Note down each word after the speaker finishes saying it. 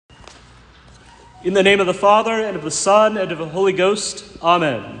In the name of the Father, and of the Son, and of the Holy Ghost.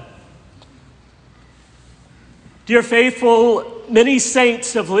 Amen. Dear faithful, many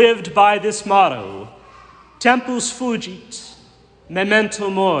saints have lived by this motto, Tempus fugit, memento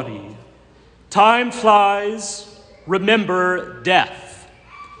mori. Time flies, remember death.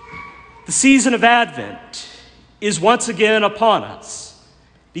 The season of Advent is once again upon us,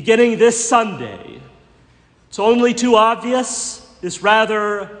 beginning this Sunday. It's only too obvious, this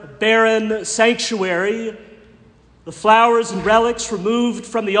rather barren sanctuary, the flowers and relics removed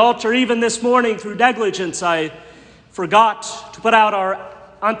from the altar. Even this morning, through negligence, I forgot to put out our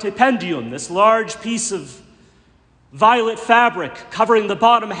antependium, this large piece of violet fabric covering the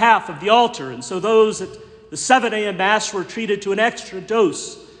bottom half of the altar. And so those at the 7 a.m. Mass were treated to an extra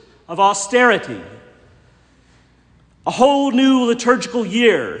dose of austerity. A whole new liturgical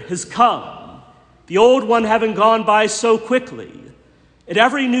year has come, the old one having gone by so quickly. And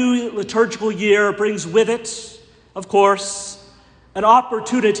every new liturgical year brings with it, of course, an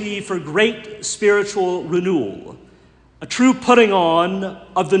opportunity for great spiritual renewal, a true putting on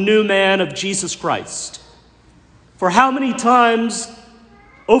of the new man of Jesus Christ. For how many times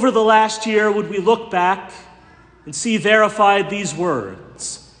over the last year would we look back and see verified these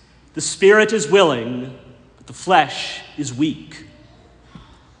words, "The spirit is willing, but the flesh is weak."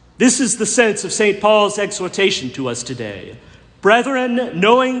 This is the sense of St. Paul's exhortation to us today. Brethren,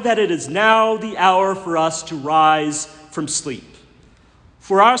 knowing that it is now the hour for us to rise from sleep,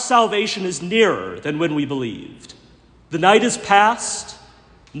 for our salvation is nearer than when we believed. The night is past,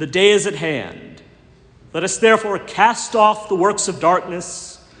 and the day is at hand. Let us therefore cast off the works of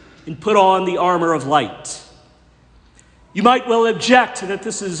darkness and put on the armor of light. You might well object that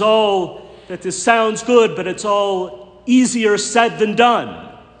this sounds good, but it's all easier said than done.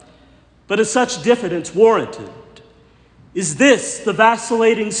 But is such diffidence warranted? Is this the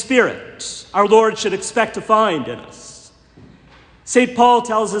vacillating spirit our Lord should expect to find in us? St. Paul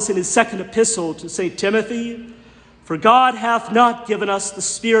tells us in his second epistle to St. Timothy, "For God hath not given us the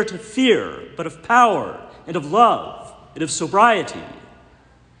spirit of fear, but of power and of love and of sobriety."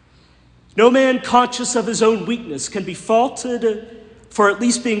 No man conscious of his own weakness can be faulted for at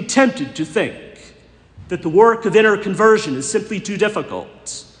least being tempted to think that the work of inner conversion is simply too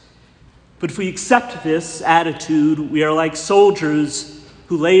difficult. But if we accept this attitude, we are like soldiers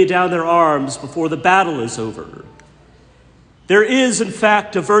who lay down their arms before the battle is over. There is, in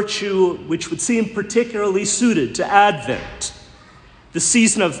fact, a virtue which would seem particularly suited to Advent, the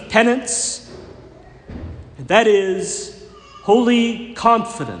season of penance, and that is holy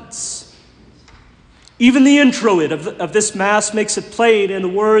confidence. Even the introit of this Mass makes it plain in the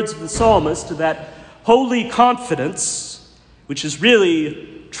words of the psalmist that holy confidence, which is really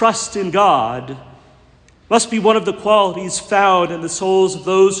trust in God, must be one of the qualities found in the souls of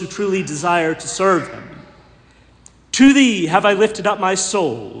those who truly desire to serve him. To thee have I lifted up my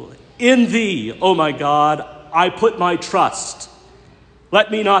soul. In thee, O my God, I put my trust.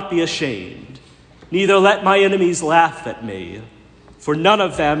 Let me not be ashamed, neither let my enemies laugh at me, for none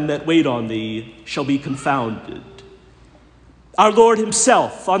of them that wait on thee shall be confounded. Our Lord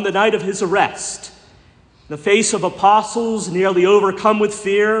himself, on the night of his arrest, in the face of apostles nearly overcome with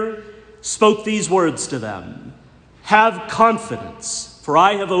fear, spoke these words to them, "Have confidence, for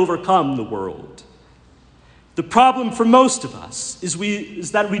I have overcome the world." The problem for most of us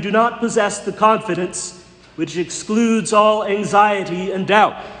is that we do not possess the confidence which excludes all anxiety and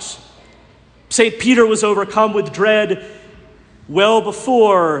doubt. St. Peter was overcome with dread well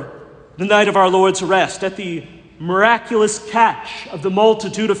before the night of our Lord's arrest, at the miraculous catch of the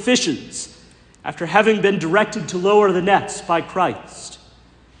multitude of fishes, after having been directed to lower the nets by Christ.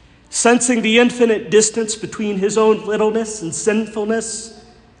 Sensing the infinite distance between his own littleness and sinfulness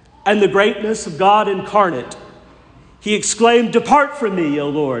and the greatness of God incarnate, he exclaimed, "Depart from me, O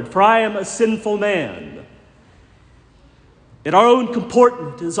Lord, for I am a sinful man." And our own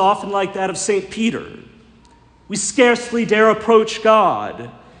comportment is often like that of St. Peter. We scarcely dare approach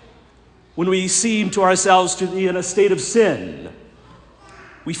God when we seem to ourselves to be in a state of sin.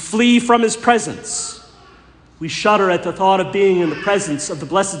 We flee from his presence. We shudder at the thought of being in the presence of the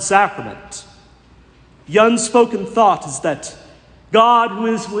Blessed Sacrament. The unspoken thought is that God, who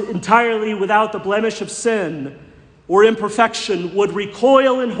is entirely without the blemish of sin or imperfection, would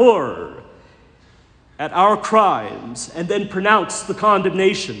recoil in horror at our crimes and then pronounce the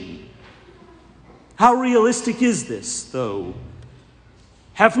condemnation. How realistic is this, though?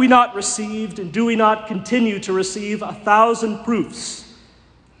 Have we not received, and do we not continue to receive, 1,000 proofs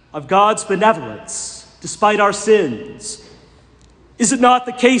of God's benevolence despite our sins? Is it not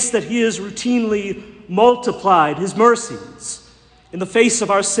the case that he has routinely multiplied his mercies in the face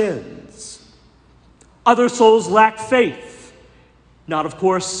of our sins? Other souls lack faith. Not, of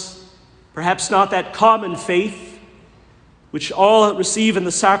course, perhaps not that common faith which all receive in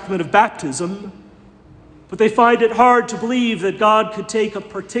the sacrament of baptism, but they find it hard to believe that God could take a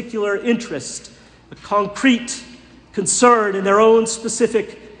particular interest, a concrete concern in their own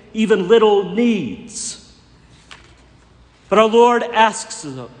specific, even little needs. But our Lord asks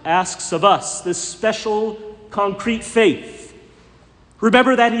of us this special, concrete faith.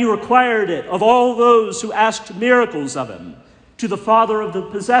 Remember that he required it of all those who asked miracles of him. To the father of the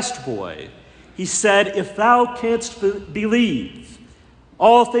possessed boy, he said, "If thou canst believe,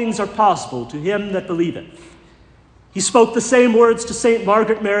 all things are possible to him that believeth." He spoke the same words to St.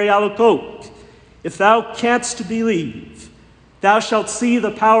 Margaret Mary Alacoque. "If thou canst believe, thou shalt see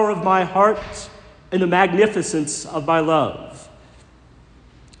the power of my heart and the magnificence of my love."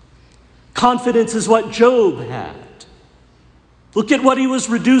 Confidence is what Job had. Look at what he was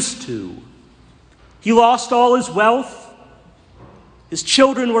reduced to. He lost all his wealth. His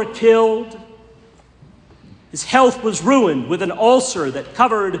children were killed. His health was ruined with an ulcer that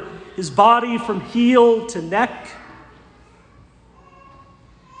covered his body from heel to neck.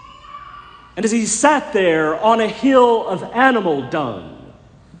 And as he sat there on a hill of animal dung,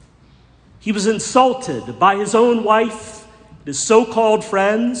 he was insulted by his own wife, his so-called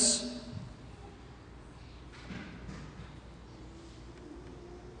friends.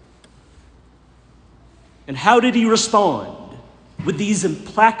 And how did he respond? With these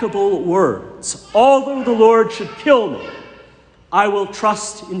implacable words, "Although the Lord should kill me, I will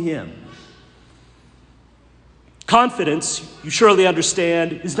trust in him." Confidence, you surely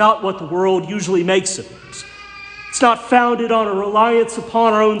understand, is not what the world usually makes of it. It's not founded on a reliance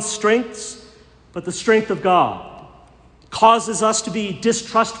upon our own strengths, but the strength of God. It causes us to be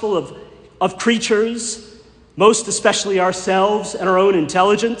distrustful of creatures, most especially ourselves and our own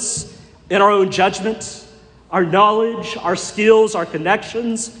intelligence and our own judgment, our knowledge, our skills, our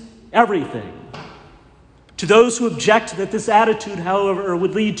connections, everything. To those who object that this attitude, however,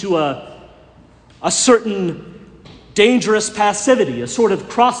 would lead to a certain dangerous passivity, a sort of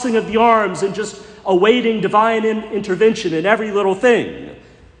crossing of the arms and just awaiting divine intervention in every little thing,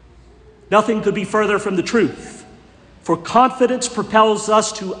 nothing could be further from the truth. For confidence propels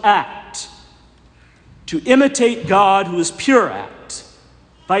us to act, to imitate God who is pure act,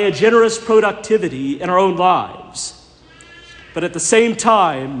 by a generous productivity in our own lives, but at the same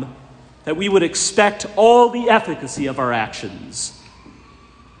time that we would expect all the efficacy of our actions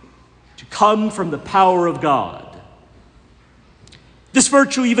to come from the power of God. This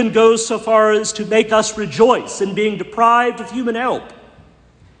virtue even goes so far as to make us rejoice in being deprived of human help.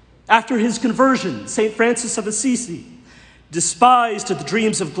 After his conversion, St. Francis of Assisi despised the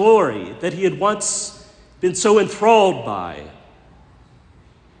dreams of glory that he had once been so enthralled by.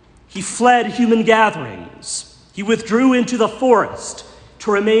 He fled human gatherings. He withdrew into the forest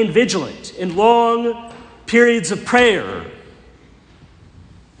to remain vigilant in long periods of prayer.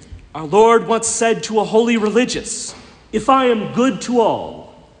 Our Lord once said to a holy religious, "If I am good to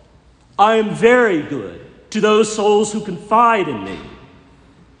all, I am very good to those souls who confide in me.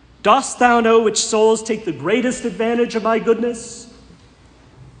 Dost thou know which souls take the greatest advantage of my goodness?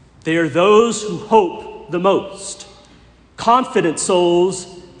 They are those who hope the most. Confident souls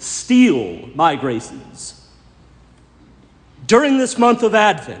steal my graces." During this month of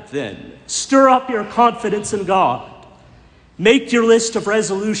Advent, then, stir up your confidence in God. Make your list of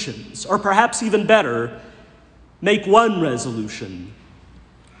resolutions, or perhaps even better, make one resolution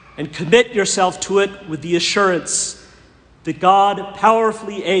and commit yourself to it with the assurance that God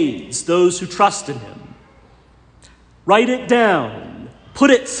powerfully aids those who trust in him. Write it down.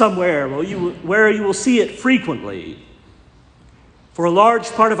 Put it somewhere where you will see it frequently. For a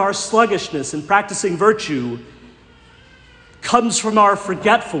large part of our sluggishness in practicing virtue comes from our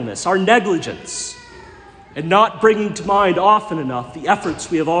forgetfulness, our negligence, and not bringing to mind often enough the efforts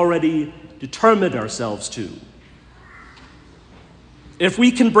we have already determined ourselves to. If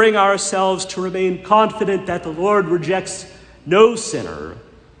we can bring ourselves to remain confident that the Lord rejects no sinner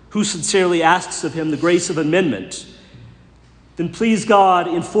who sincerely asks of him the grace of amendment, then please God,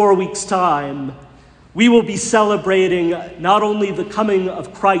 in 4 weeks' time, we will be celebrating not only the coming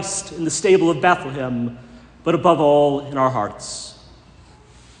of Christ in the stable of Bethlehem, but above all in our hearts.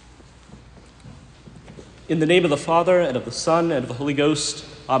 In the name of the Father, and of the Son, and of the Holy Ghost,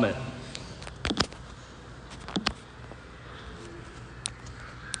 amen.